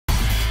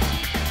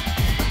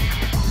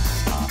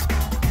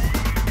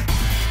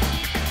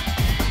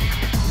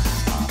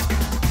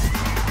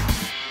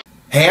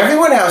Hey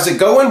everyone, how's it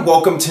going?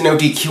 Welcome to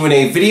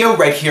NoDQ&A video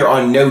right here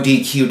on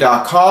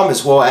NoDQ.com,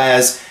 as well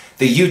as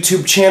the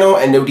YouTube channel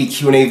and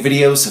NoDQ&A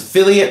videos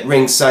affiliate,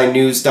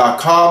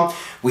 ringsidenews.com.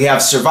 We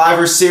have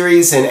Survivor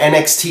Series and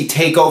NXT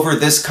TakeOver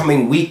this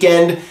coming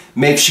weekend.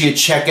 Make sure you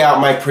check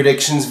out my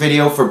predictions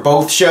video for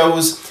both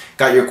shows.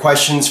 Got your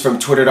questions from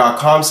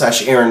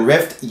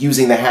twitter.com/AaronRift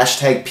using the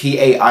hashtag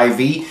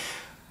PAIV.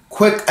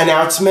 Quick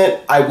announcement,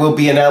 I will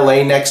be in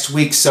LA next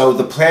week, so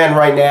the plan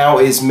right now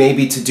is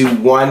maybe to do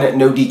one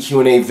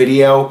NoDQ&A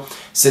video.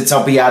 Since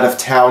I'll be out of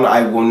town,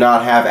 I will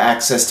not have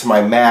access to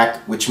my Mac,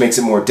 which makes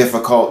it more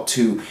difficult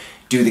to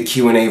do the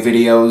Q&A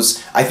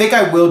videos. I think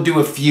I will do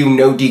a few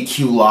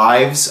NoDQ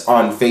lives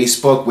on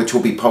Facebook, which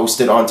will be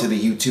posted onto the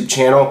YouTube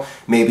channel,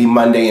 maybe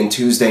Monday and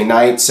Tuesday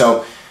night.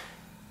 So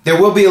there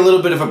will be a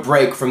little bit of a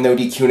break from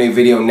NoDQ&A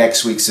video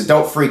next week, so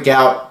don't freak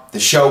out. The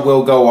show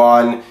will go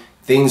on.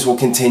 Things will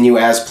continue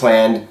as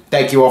planned.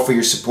 Thank you all for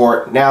your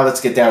support. Now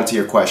let's get down to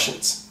your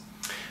questions.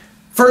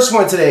 First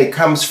one today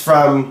comes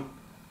from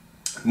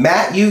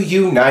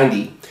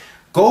MattUU90.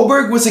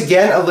 Goldberg was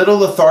again a little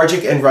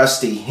lethargic and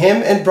rusty.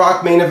 Him and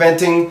Brock main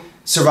eventing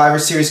Survivor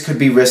Series could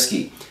be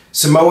risky.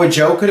 Samoa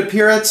Joe could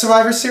appear at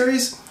Survivor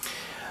Series.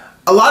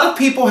 A lot of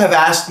people have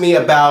asked me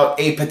about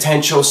a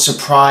potential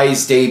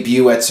surprise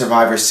debut at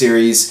Survivor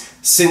Series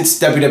since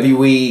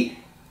WWE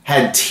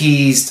had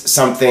teased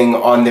something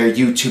on their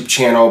YouTube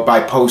channel by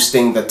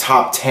posting the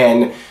top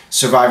 10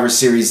 Survivor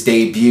Series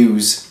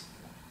debuts.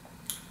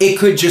 It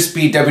could just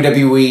be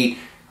WWE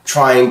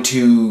trying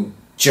to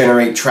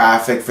generate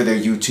traffic for their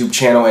YouTube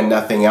channel and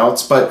nothing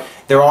else, but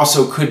there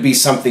also could be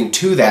something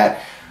to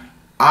that.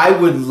 I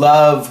would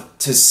love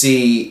to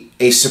see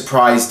a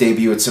surprise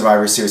debut at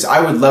Survivor Series. I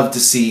would love to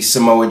see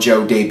Samoa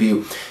Joe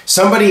debut.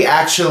 Somebody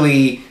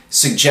actually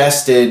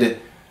suggested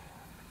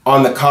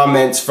on the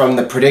comments from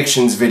the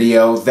predictions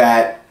video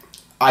that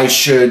I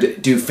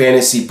should do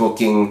fantasy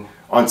booking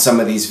on some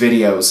of these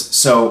videos.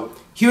 So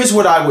here's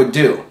what I would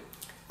do.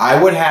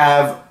 I would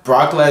have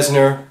Brock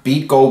Lesnar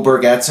beat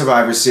Goldberg at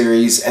Survivor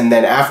Series, and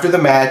then after the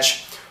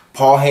match,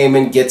 Paul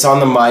Heyman gets on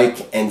the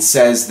mic and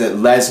says that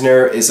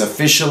Lesnar is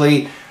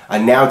officially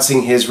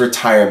announcing his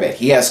retirement.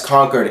 He has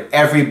conquered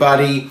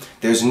everybody.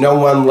 There's no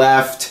one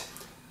left.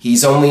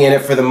 He's only in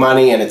it for the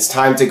money, and it's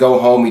time to go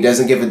home. He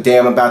doesn't give a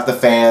damn about the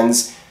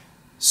fans.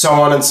 So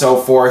on and so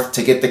forth,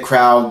 to get the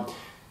crowd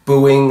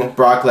booing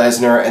Brock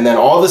Lesnar, and then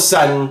all of a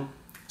sudden,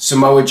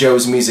 Samoa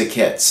Joe's music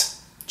hits.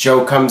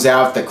 Joe comes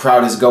out, the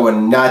crowd is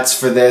going nuts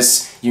for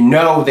this. You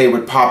know they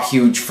would pop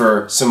huge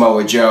for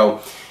Samoa Joe.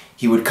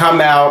 He would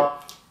come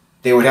out,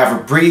 they would have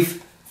a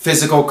brief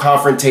physical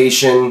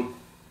confrontation.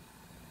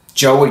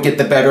 Joe would get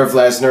the better of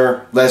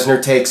Lesnar,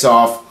 Lesnar takes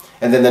off,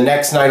 and then the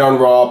next night on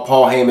Raw,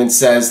 Paul Heyman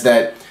says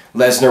that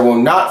Lesnar will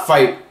not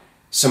fight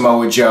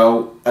Samoa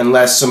Joe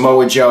unless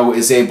Samoa Joe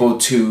is able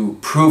to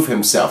prove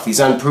himself. He's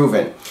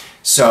unproven.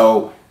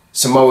 So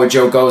Samoa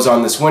Joe goes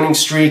on this winning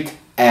streak,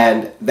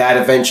 and that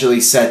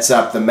eventually sets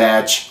up the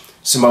match,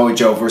 Samoa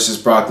Joe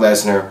versus Brock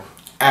Lesnar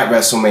at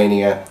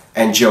WrestleMania,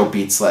 and Joe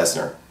beats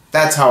Lesnar.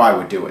 That's how I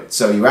would do it.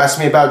 So you asked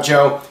me about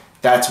Joe,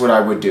 that's what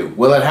I would do.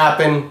 Will it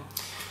happen?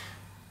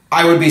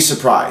 I would be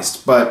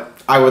surprised, but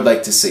I would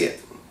like to see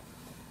it.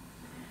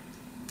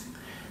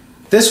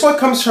 This one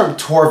comes from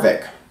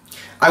Torvik.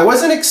 I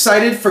wasn't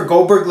excited for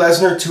Goldberg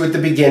Lesnar 2 at the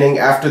beginning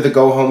after the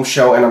go-home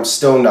show, and I'm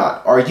still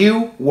not. Are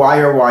you? Why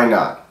or why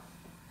not?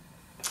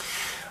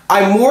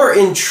 I'm more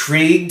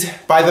intrigued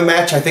by the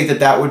match. I think that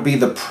that would be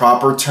the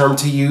proper term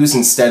to use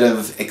instead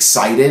of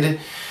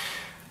excited.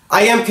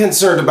 I am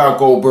concerned about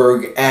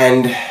Goldberg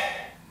and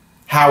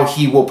how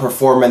he will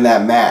perform in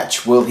that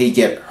match. Will he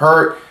get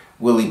hurt?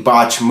 Will he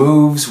botch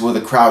moves? Will the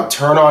crowd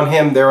turn on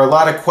him? There are a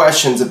lot of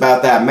questions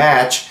about that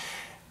match.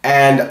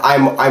 And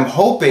I'm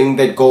hoping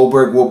that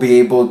Goldberg will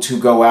be able to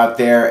go out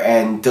there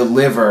and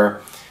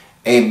deliver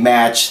a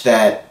match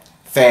that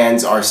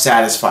fans are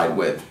satisfied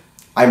with.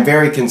 I'm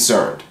very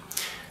concerned.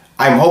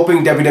 I'm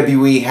hoping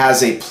WWE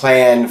has a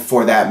plan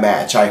for that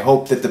match. I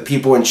hope that the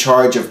people in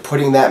charge of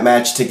putting that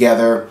match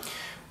together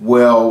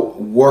will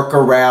work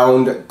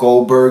around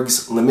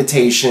Goldberg's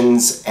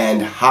limitations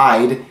and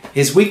hide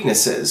his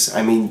weaknesses.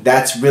 I mean,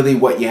 that's really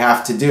what you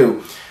have to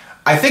do.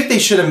 I think they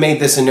should have made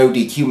this a no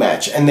DQ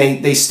match, and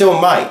they still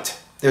might.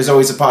 There's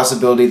always a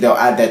possibility they'll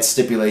add that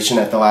stipulation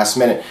at the last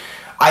minute.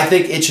 I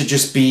think it should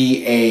just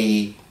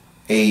be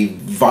a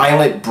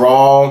violent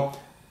brawl.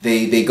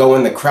 They go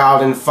in the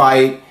crowd and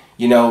fight.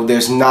 You know,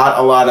 there's not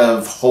a lot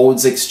of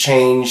holds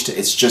exchanged.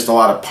 It's just a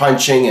lot of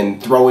punching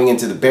and throwing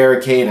into the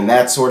barricade and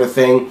that sort of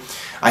thing.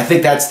 I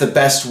think that's the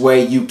best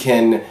way you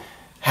can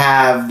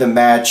have the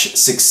match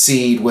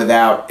succeed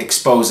without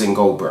exposing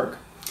Goldberg.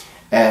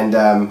 And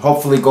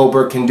hopefully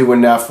Goldberg can do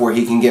enough where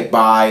he can get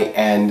by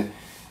and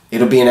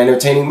it'll be an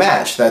entertaining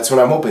match. That's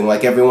what I'm hoping.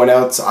 Like everyone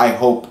else, I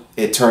hope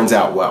it turns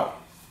out well.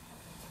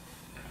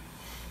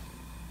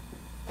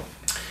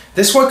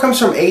 This one comes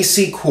from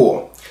AC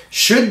Cool.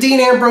 Should Dean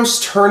Ambrose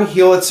turn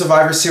heel at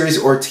Survivor Series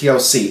or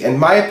TLC? In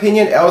my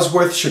opinion,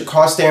 Ellsworth should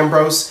cost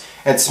Ambrose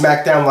and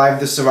SmackDown Live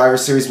the Survivor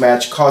Series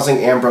match, causing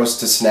Ambrose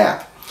to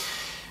snap.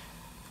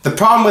 The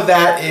problem with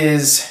that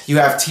is you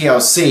have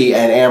TLC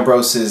and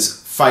Ambrose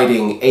is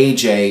fighting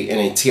AJ in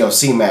a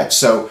TLC match.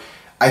 So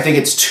I think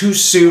it's too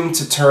soon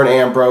to turn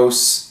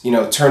Ambrose. You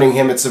know, turning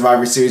him at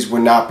Survivor Series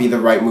would not be the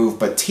right move.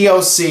 But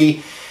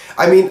TLC,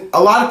 I mean,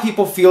 a lot of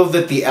people feel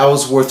that the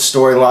Ellsworth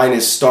storyline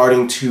is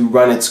starting to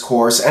run its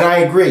course. And I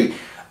agree.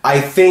 I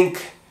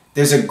think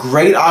there's a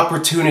great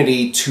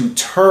opportunity to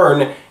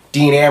turn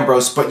Dean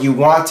Ambrose, but you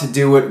want to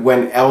do it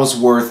when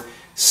Ellsworth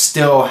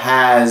still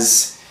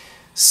has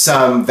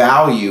some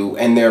value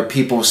and there are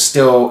people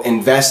still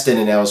invested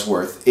in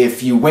Ellsworth.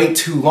 If you wait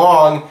too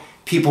long,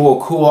 people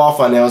will cool off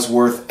on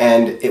Ellsworth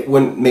and it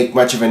wouldn't make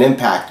much of an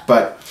impact.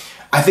 But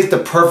I think the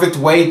perfect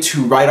way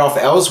to write off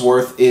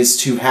Ellsworth is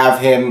to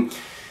have him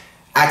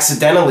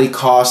accidentally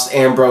cost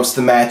Ambrose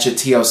the match at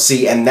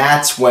TLC, and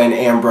that's when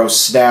Ambrose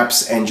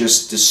snaps and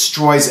just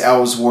destroys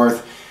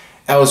Ellsworth.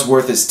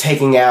 Ellsworth is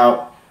taken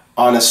out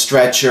on a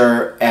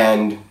stretcher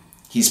and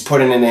he's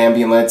put in an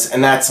ambulance,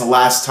 and that's the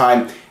last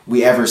time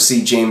we ever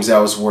see James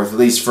Ellsworth, at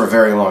least for a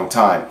very long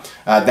time.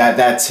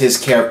 That's his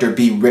character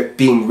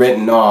being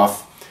written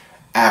off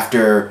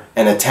after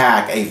an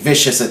attack, a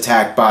vicious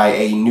attack by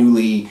a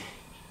newly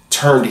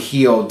turned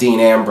heel Dean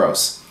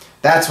Ambrose.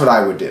 That's what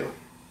I would do.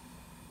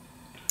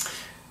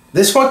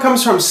 This one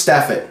comes from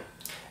Steffan.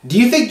 Do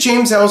you think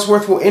James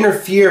Ellsworth will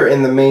interfere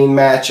in the main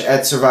match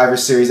at Survivor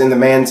Series, in the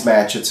man's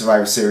match at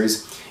Survivor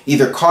Series,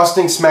 either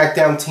costing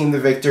SmackDown team the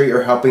victory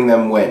or helping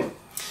them win?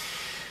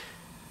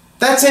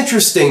 That's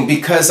interesting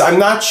because I'm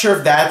not sure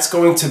if that's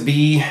going to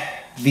be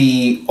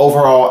the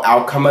overall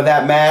outcome of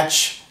that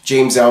match,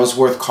 James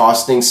Ellsworth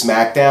costing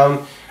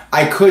SmackDown.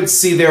 I could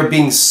see there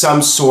being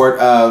some sort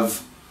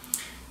of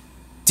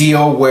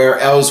deal where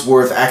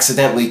Ellsworth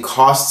accidentally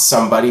costs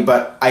somebody,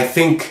 but I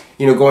think,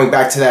 you know, going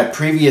back to that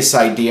previous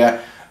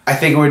idea, I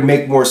think it would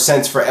make more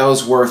sense for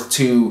Ellsworth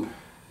to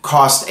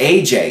cost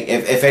AJ.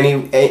 If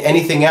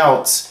anything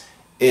else,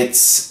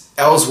 it's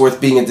Ellsworth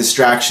being a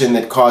distraction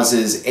that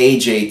causes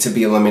AJ to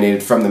be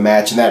eliminated from the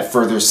match, and that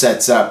further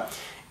sets up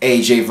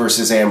AJ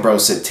versus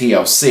Ambrose at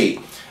TLC.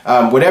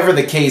 Whatever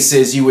the case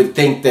is, you would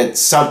think that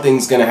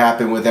something's going to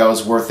happen with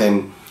Ellsworth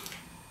and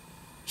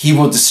he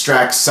will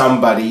distract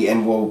somebody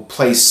and will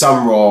play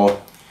some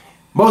role,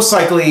 most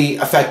likely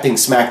affecting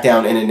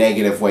SmackDown in a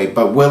negative way.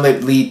 But will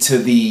it lead to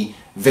the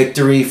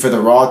victory for the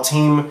Raw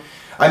team?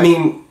 I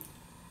mean,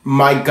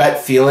 my gut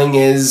feeling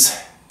is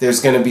there's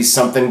going to be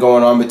something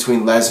going on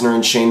between Lesnar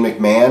and Shane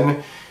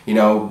McMahon, you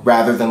know,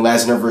 rather than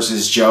Lesnar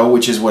versus Joe,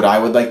 which is what I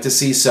would like to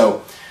see.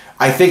 So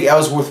I think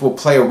Ellsworth will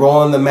play a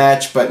role in the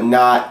match, but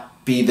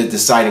not be the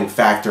deciding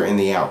factor in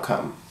the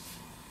outcome.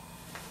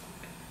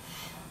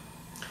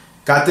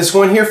 Got this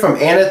one here from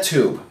Anna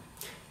Tube.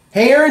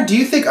 Hey Aaron, do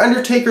you think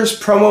Undertaker's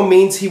promo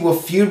means he will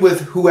feud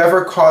with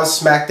whoever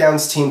caused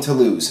SmackDown's team to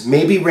lose?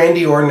 Maybe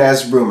Randy Orton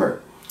as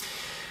rumored.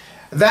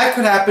 That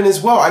could happen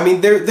as well. I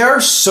mean, there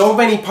are so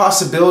many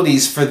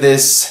possibilities for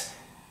this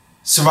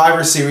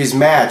Survivor Series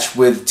match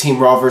with Team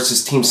Raw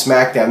versus Team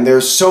SmackDown.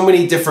 There's so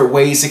many different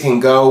ways it can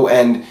go,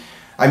 and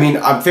I mean,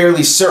 I'm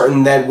fairly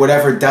certain that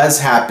whatever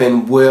does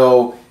happen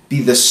will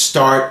be the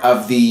start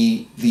of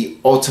the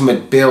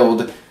ultimate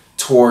build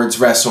towards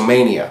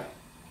WrestleMania.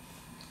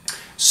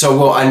 So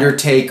will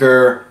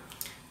Undertaker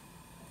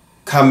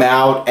come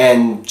out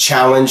and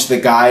challenge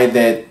the guy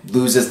that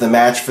loses the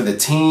match for the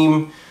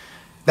team?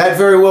 That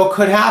very well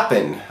could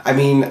happen. I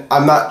mean,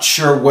 I'm not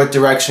sure what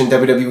direction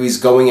WWE is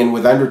going in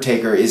with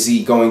Undertaker. Is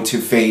he going to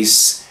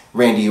face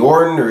Randy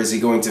Orton, or is he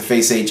going to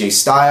face AJ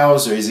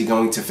Styles, or is he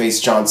going to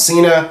face John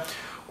Cena,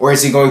 or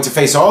is he going to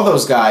face all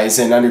those guys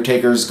and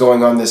Undertaker's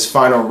going on this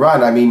final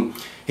run? I mean,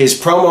 his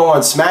promo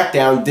on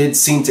SmackDown did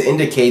seem to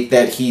indicate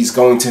that he's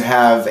going to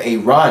have a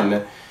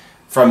run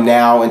from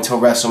now until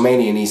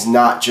WrestleMania, and he's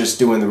not just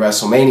doing the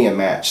WrestleMania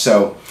match.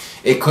 So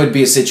it could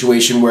be a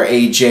situation where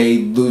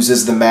AJ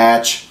loses the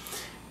match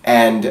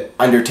and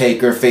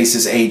Undertaker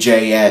faces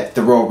AJ at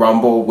the Royal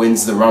Rumble,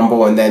 wins the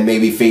Rumble, and then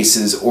maybe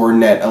faces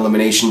Orton at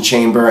Elimination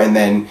Chamber, and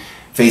then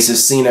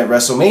faces Cena at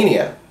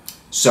WrestleMania.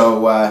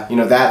 So, you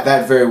know,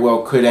 that very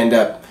well could end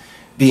up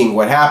being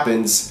what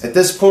happens. At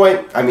this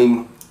point, I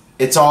mean,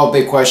 it's all a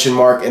big question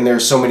mark, and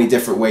there's so many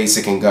different ways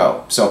it can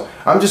go. So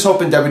I'm just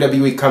hoping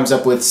WWE comes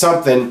up with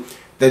something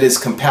that is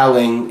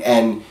compelling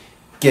and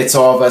gets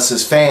all of us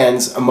as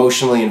fans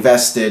emotionally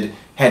invested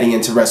heading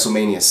into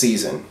WrestleMania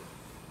season.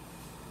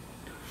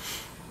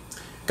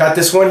 Got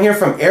this one here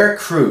from Eric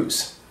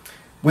Cruz.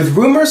 With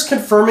rumors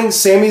confirming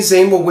Sami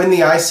Zayn will win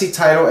the IC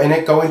title and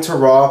it going to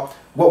Raw,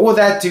 what will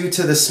that do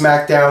to the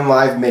SmackDown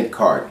Live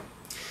mid-card?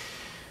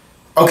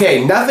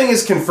 Okay, nothing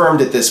is confirmed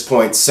at this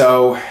point,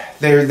 so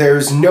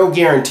there's no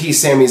guarantee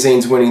Sami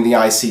Zayn's winning the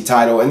IC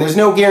title, and there's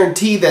no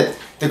guarantee that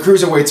the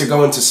Cruiserweights are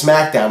going to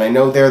SmackDown. I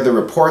know there are the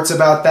reports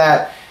about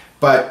that,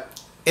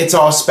 but it's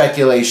all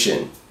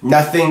speculation.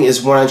 Nothing is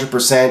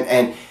 100%,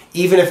 and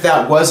even if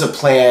that was a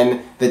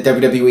plan that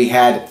WWE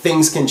had,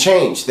 things can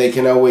change. They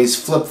can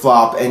always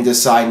flip-flop and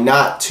decide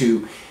not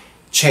to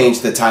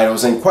change the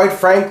titles. And quite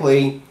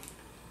frankly,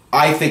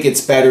 I think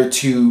it's better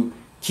to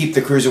keep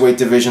the Cruiserweight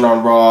division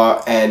on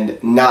Raw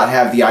and not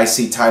have the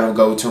IC title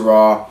go to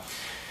Raw.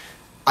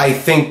 I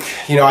think,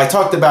 you know, I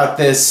talked about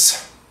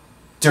this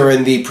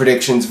during the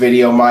predictions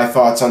video, my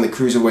thoughts on the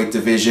Cruiserweight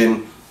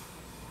division.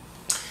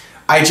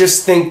 I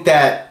just think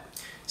that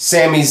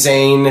Sami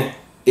Zayn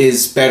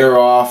is better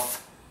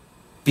off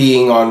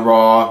being on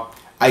Raw.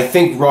 I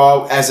think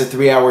Raw as a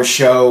 3-hour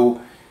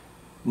show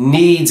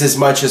needs as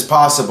much as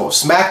possible.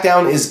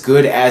 SmackDown is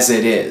good as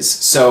it is.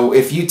 So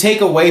if you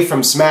take away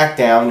from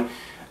SmackDown,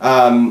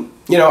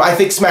 you know, I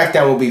think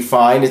SmackDown will be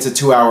fine. It's a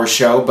 2-hour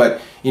show,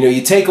 but you know,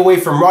 you take away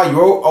from Raw,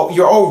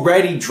 you're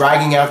already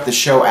dragging out the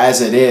show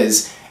as it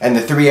is, and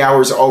the 3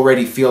 hours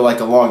already feel like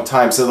a long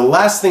time. So the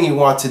last thing you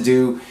want to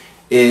do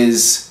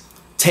is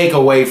take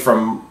away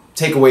from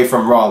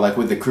Raw, like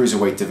with the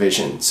Cruiserweight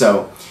division.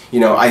 So, you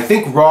know, I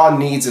think Raw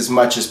needs as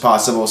much as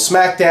possible.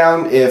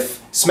 SmackDown, if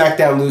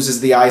SmackDown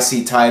loses the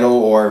IC title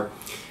or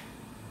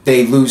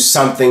they lose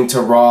something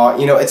to Raw,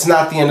 you know, it's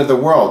not the end of the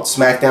world.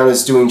 SmackDown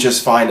is doing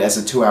just fine as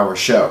a 2-hour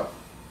show.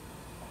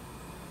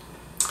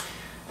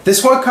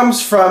 This one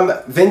comes from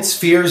Vince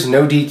Fear's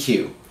No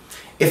DQ.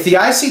 If the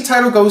IC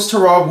title goes to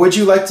Raw, would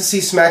you like to see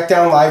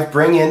SmackDown Live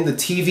bring in the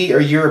TV or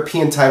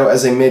European title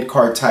as a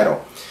mid-card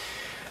title?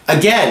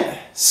 Again,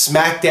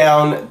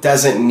 SmackDown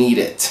doesn't need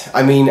it.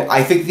 I mean,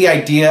 I think the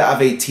idea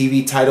of a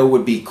TV title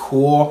would be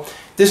cool.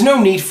 There's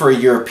no need for a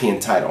European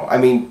title. I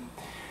mean,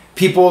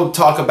 people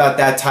talk about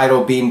that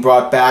title being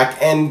brought back,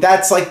 and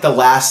that's like the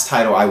last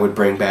title I would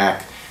bring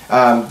back.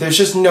 There's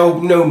just no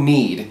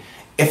need.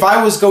 If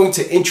I was going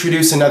to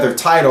introduce another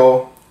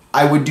title,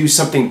 I would do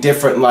something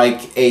different,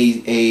 like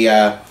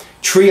a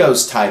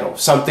trios title,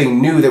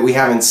 something new that we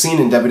haven't seen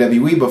in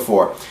WWE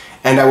before.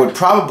 And I would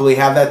probably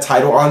have that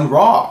title on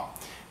Raw,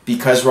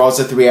 because Raw's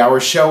a 3-hour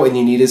show and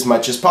you need as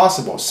much as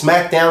possible.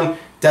 SmackDown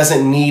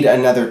doesn't need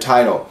another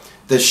title.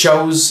 The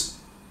shows,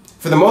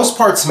 for the most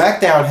part,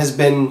 SmackDown has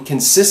been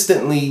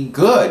consistently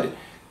good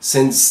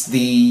since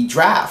the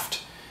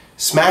draft.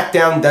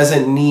 SmackDown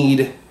doesn't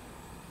need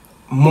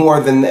more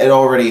than it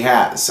already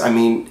has. I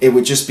mean, it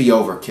would just be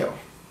overkill.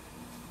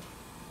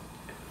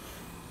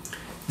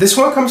 This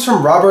one comes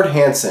from Robert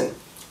Hansen.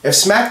 If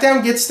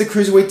SmackDown gets the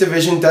Cruiserweight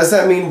division, does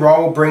that mean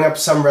Raw will bring up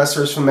some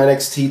wrestlers from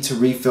NXT to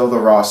refill the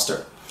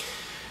roster?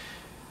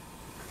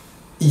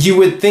 You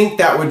would think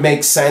that would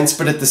make sense,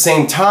 but at the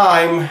same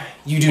time,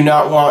 you do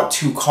not want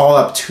to call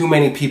up too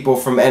many people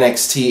from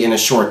NXT in a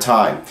short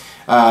time.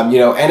 You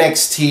know,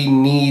 NXT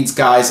needs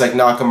guys like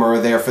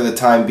Nakamura there for the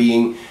time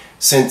being,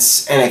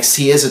 since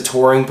NXT is a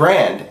touring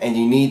brand, and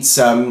you need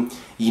some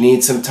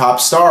top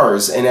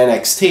stars in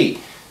NXT.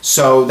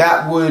 So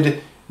that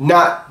would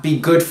not be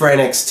good for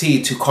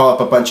NXT to call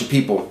up a bunch of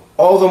people.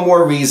 All the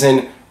more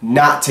reason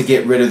not to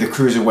get rid of the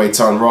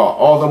Cruiserweights on Raw.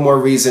 All the more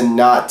reason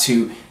not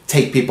to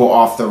take people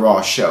off the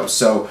Raw show.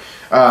 So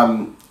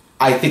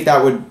I think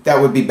that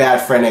would be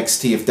bad for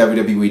NXT if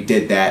WWE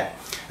did that.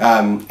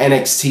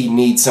 NXT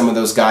needs some of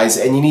those guys,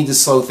 and you need to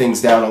slow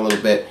things down a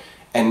little bit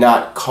and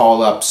not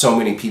call up so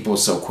many people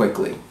so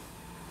quickly.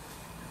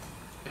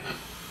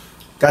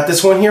 Got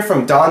this one here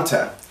from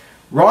Dante.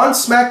 Raw and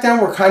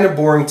SmackDown were kind of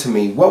boring to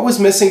me. What was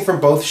missing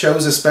from both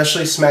shows,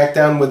 especially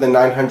SmackDown with the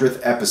 900th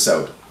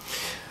episode?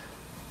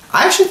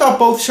 I actually thought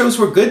both shows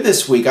were good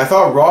this week. I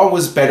thought Raw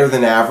was better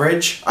than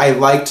average. I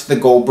liked the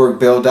Goldberg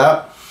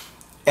build-up.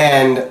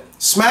 And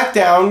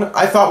SmackDown,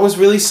 I thought, was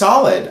really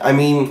solid. I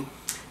mean,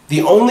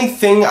 the only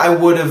thing I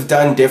would have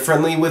done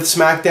differently with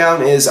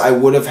SmackDown is I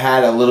would have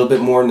had a little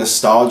bit more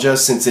nostalgia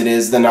since it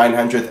is the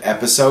 900th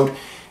episode.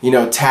 You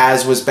know,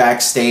 Taz was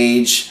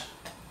backstage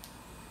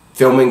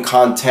filming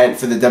content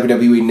for the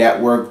WWE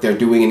Network. They're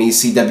doing an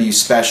ECW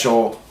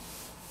special.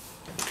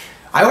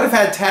 I would have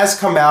had Taz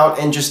come out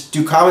and just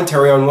do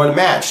commentary on one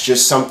match.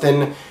 Just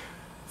something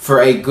for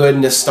a good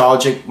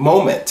nostalgic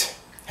moment.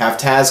 Have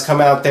Taz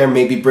come out there,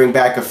 maybe bring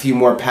back a few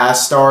more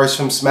past stars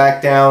from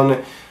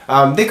SmackDown.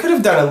 They could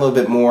have done a little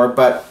bit more,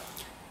 but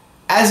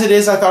as it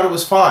is, I thought it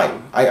was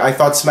fine. I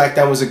thought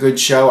SmackDown was a good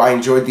show. I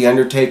enjoyed the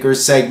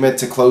Undertaker's segment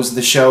to close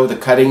the show, the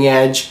cutting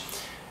edge,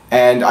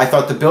 and I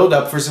thought the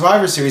build-up for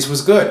Survivor Series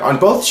was good on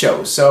both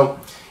shows. So,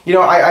 you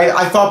know,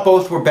 I thought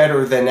both were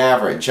better than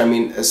average. I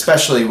mean,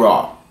 especially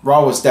Raw.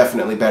 Raw was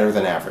definitely better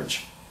than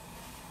average.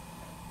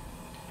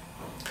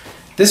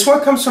 This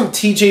one comes from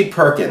TJ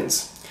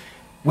Perkins.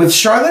 With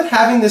Charlotte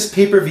having this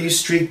pay-per-view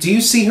streak, do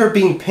you see her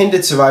being pinned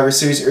at Survivor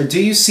Series, or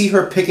do you see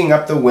her picking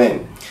up the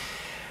win?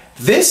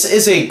 This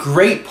is a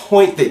great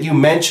point that you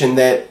mentioned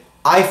that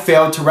I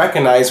failed to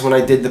recognize when I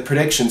did the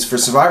predictions for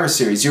Survivor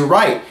Series. You're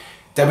right.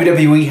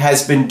 WWE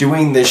has been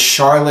doing this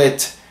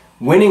Charlotte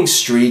winning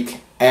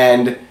streak,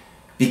 and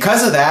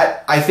because of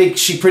that, I think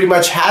she pretty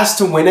much has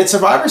to win at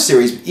Survivor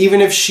Series.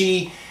 Even if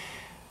she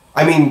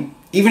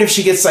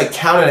gets like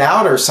counted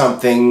out or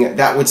something,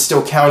 that would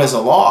still count as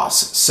a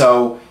loss.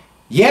 So,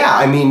 yeah,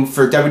 I mean,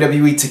 for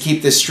WWE to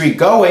keep this streak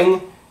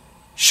going,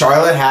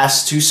 Charlotte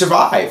has to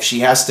survive.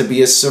 She has to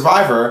be a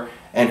survivor,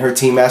 and her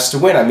team has to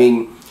win. I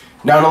mean,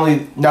 not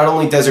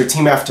only does her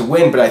team have to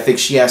win, but I think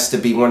she has to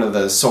be one of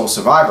the sole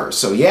survivors.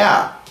 So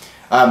yeah,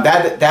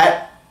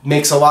 that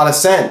makes a lot of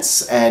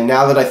sense. And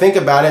now that I think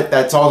about it,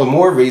 that's all the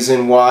more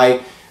reason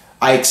why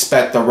I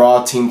expect the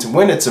Raw team to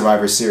win at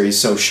Survivor Series,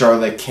 so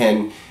Charlotte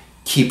can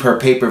keep her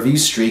pay-per-view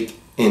streak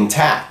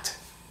intact.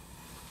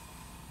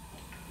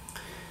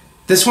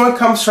 This one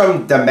comes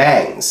from the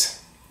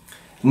Mangs.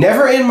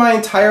 Never in my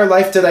entire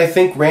life did I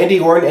think Randy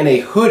Orton in a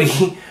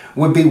hoodie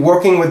would be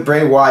working with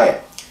Bray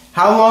Wyatt.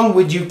 How long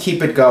would you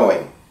keep it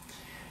going?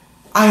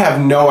 I have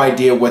no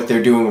idea what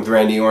they're doing with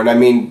Randy Orton. I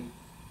mean,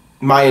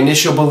 my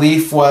initial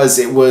belief was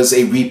it was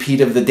a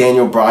repeat of the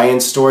Daniel Bryan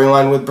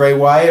storyline with Bray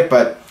Wyatt,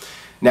 but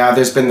now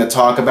there's been the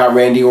talk about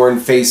Randy Orton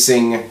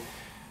facing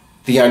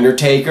The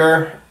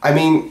Undertaker. I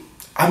mean,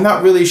 I'm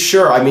not really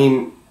sure. I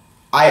mean,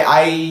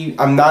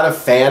 I'm not a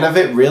fan of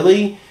it,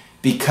 really,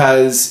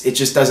 because it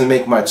just doesn't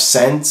make much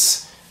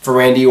sense for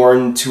Randy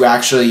Orton to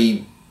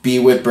actually be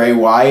with Bray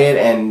Wyatt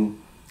and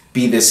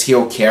be this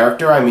heel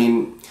character. I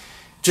mean,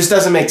 just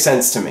doesn't make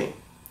sense to me.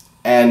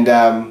 And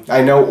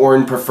I know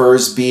Orton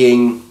prefers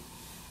being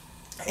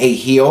a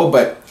heel,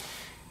 but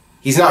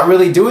he's not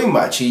really doing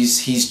much.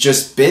 He's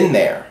just been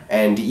there.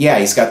 And yeah,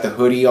 he's got the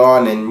hoodie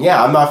on, and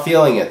yeah, I'm not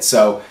feeling it.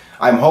 So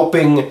I'm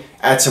hoping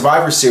at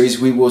Survivor Series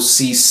we will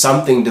see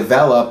something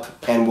develop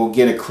and we'll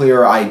get a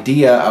clearer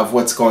idea of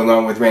what's going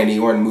on with Randy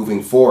Orton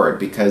moving forward,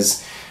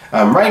 because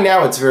right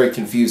now it's very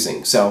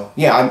confusing. So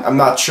yeah, I'm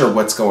not sure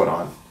what's going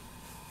on.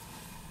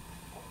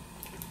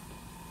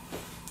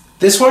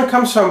 This one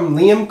comes from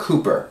Liam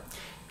Cooper.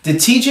 Did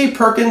TJ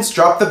Perkins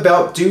drop the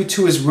belt due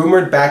to his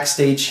rumored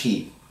backstage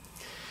heat?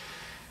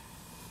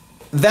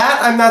 That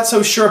I'm not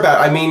so sure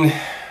about. I mean,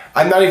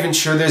 I'm not even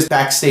sure there's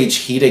backstage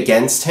heat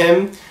against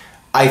him.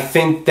 I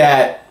think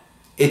that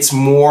it's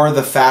more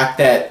the fact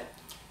that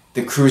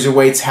the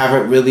cruiserweights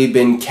haven't really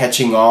been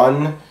catching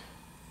on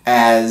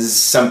as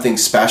something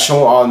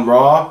special on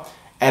Raw.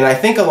 And I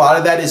think a lot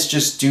of that is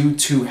just due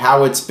to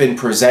how it's been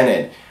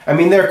presented. I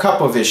mean, there are a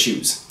couple of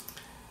issues.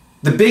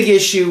 The big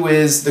issue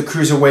is the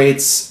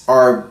cruiserweights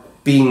are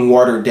being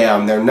watered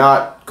down. They're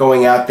not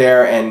going out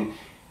there and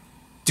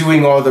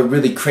doing all the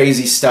really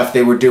crazy stuff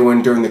they were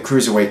doing during the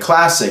Cruiserweight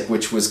Classic,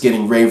 which was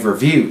getting rave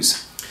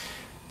reviews.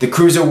 The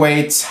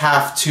cruiserweights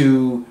have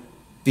to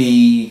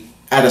be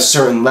at a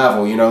certain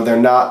level. You know, they're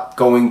not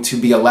going to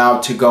be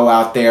allowed to go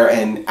out there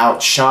and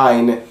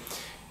outshine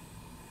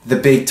the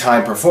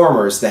big-time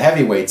performers, the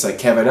heavyweights like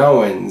Kevin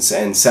Owens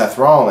and Seth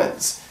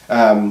Rollins.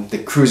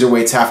 The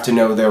cruiserweights have to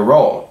know their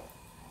role,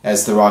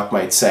 as The Rock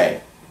might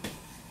say.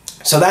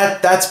 So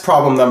that's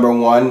problem number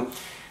one.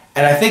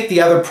 And I think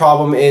the other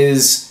problem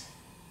is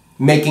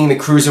making the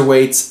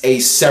cruiserweights a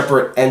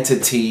separate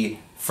entity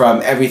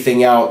from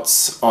everything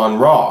else on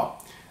Raw.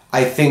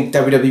 I think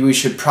WWE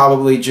should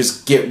probably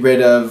just get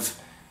rid of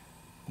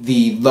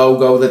the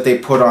logo that they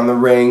put on the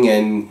ring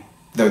and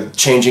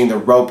changing the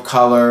rope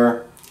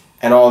color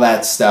and all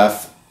that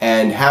stuff,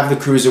 and have the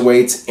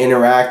cruiserweights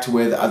interact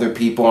with other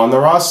people on the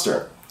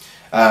roster.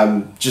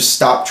 Just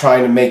stop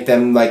trying to make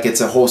them like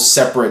it's a whole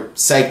separate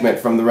segment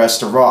from the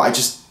rest of Raw. I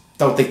just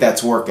don't think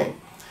that's working.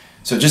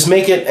 So just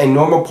make it a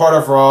normal part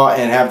of Raw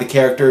and have the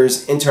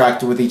characters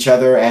interact with each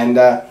other, and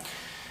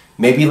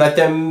maybe let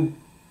them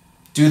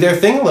do their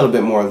thing a little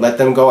bit more. Let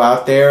them go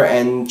out there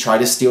and try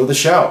to steal the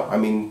show. I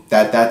mean,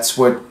 that's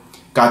what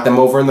got them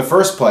over in the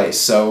first place,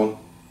 so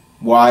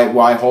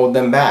why hold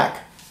them back?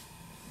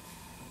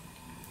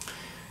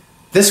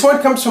 This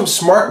one comes from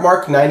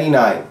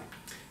SmartMark99.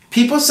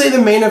 People say the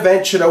main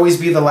event should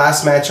always be the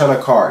last match on a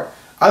card.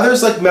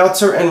 Others like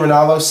Meltzer and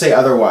Ronaldo say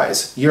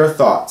otherwise. Your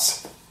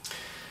thoughts?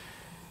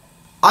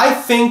 I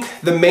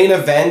think the main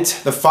event,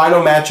 the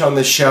final match on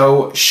the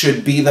show,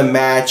 should be the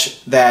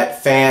match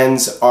that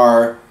fans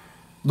are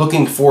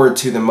looking forward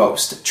to the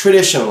most,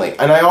 traditionally.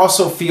 And I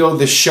also feel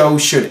the show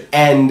should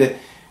end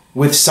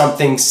with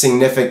something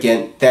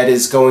significant that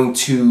is going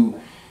to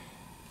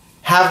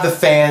have the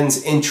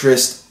fans'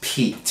 interest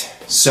piqued.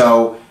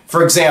 So,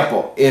 for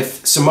example,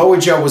 if Samoa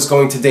Joe was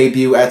going to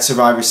debut at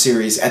Survivor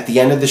Series at the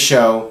end of the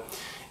show,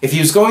 if he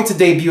was going to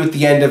debut at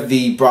the end of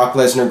the Brock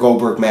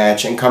Lesnar-Goldberg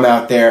match and come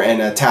out there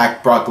and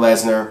attack Brock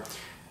Lesnar,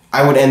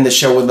 I would end the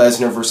show with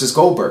Lesnar versus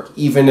Goldberg.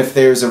 Even if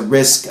there's a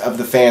risk of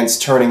the fans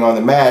turning on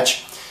the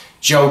match,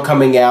 Joe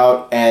coming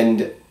out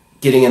and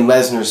getting in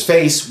Lesnar's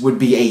face would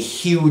be a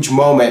huge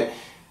moment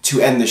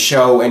to end the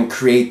show and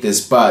create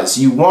this buzz.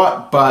 You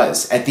want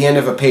buzz at the end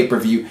of a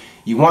pay-per-view.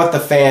 You want the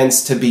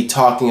fans to be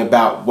talking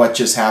about what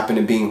just happened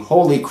and being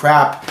holy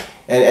crap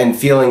and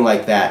feeling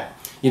like that.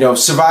 You know,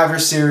 Survivor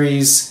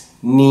Series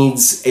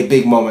needs a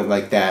big moment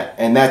like that,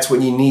 and that's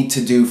what you need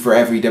to do for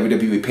every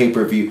WWE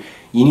pay-per-view.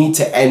 You need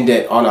to end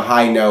it on a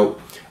high note,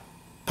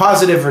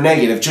 positive or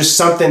negative, just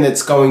something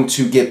that's going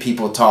to get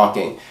people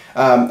talking.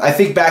 I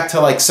think back to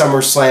like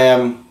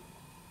SummerSlam,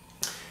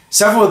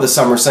 several of the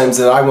SummerSlams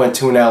that I went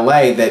to in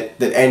LA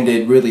that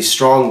ended really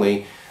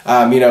strongly.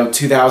 You know,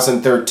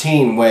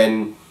 2013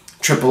 when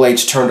Triple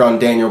H turned on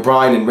Daniel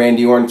Bryan and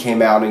Randy Orton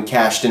came out and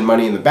cashed in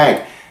Money in the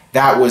Bank.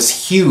 That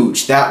was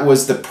huge. That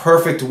was the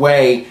perfect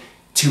way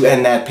to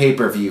end that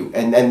pay-per-view.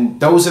 And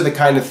those are the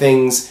kind of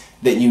things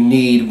that you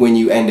need when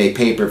you end a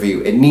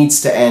pay-per-view. It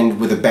needs to end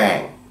with a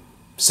bang.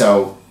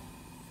 So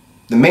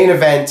The main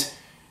event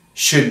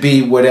should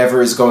be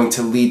whatever is going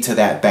to lead to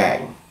that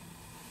bang.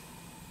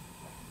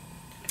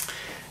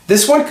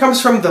 This one comes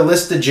from the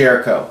List of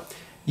Jericho.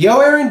 Yo,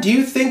 Aaron, do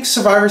you think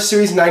Survivor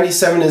Series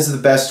 97 is the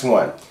best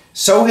one?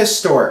 So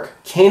historic.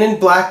 Kane and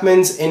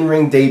Blackman's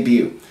in-ring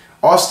debut.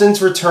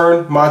 Austin's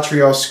return,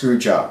 Montreal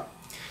Screwjob.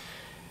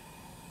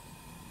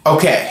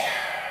 Okay,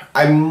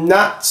 I'm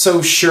not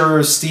so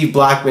sure Steve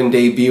Blackman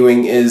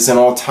debuting is an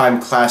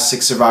all-time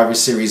classic Survivor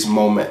Series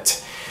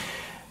moment.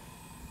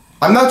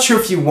 I'm not sure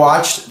if you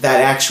watched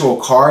that actual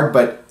card,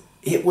 but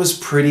it was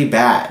pretty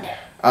bad.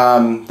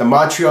 The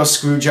Montreal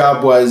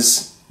Screwjob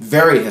was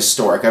very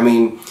historic. I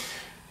mean,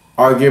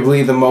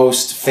 arguably the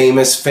most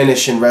famous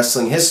finish in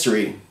wrestling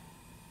history.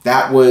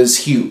 That was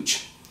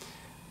huge.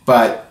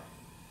 But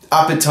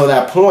up until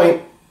that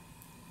point,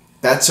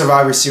 that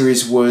Survivor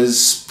Series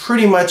was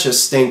pretty much a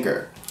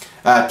stinker.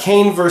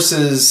 Kane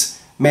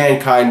versus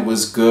Mankind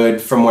was good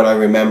from what I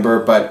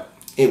remember, but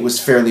it was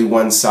fairly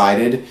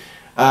one-sided.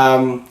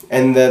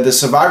 And the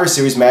Survivor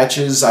Series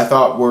matches I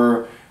thought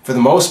were, for the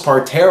most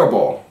part,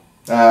 terrible.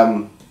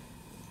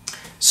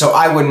 So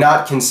I would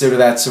not consider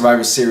that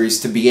Survivor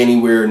Series to be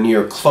anywhere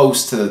near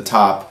close to the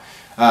top.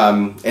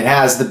 It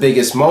has the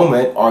biggest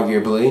moment,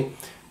 arguably,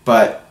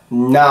 but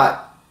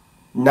not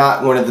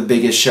one of the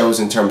biggest shows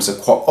in terms of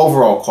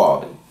overall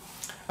quality.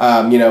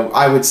 You know,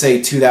 I would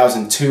say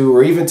 2002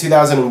 or even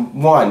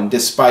 2001,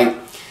 despite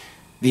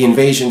the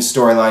invasion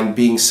storyline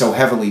being so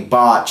heavily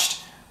botched,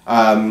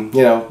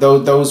 you know,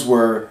 those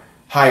were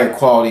higher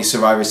quality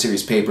Survivor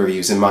Series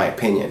pay-per-views in my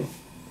opinion.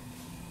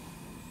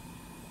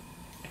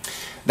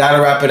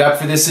 That'll wrap it up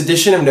for this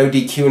edition of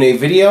NoDQ&A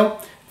video.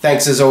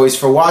 Thanks as always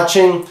for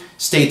watching.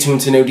 Stay tuned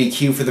to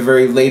NoDQ for the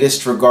very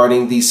latest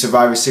regarding the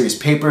Survivor Series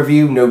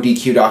pay-per-view.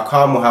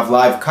 NoDQ.com will have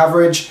live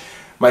coverage.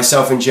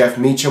 Myself and Jeff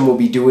Meacham will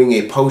be doing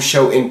a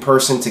post-show in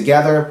person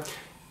together.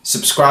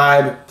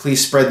 Subscribe,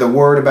 please spread the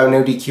word about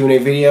NoDQ&A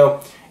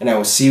video, and I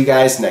will see you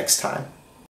guys next time.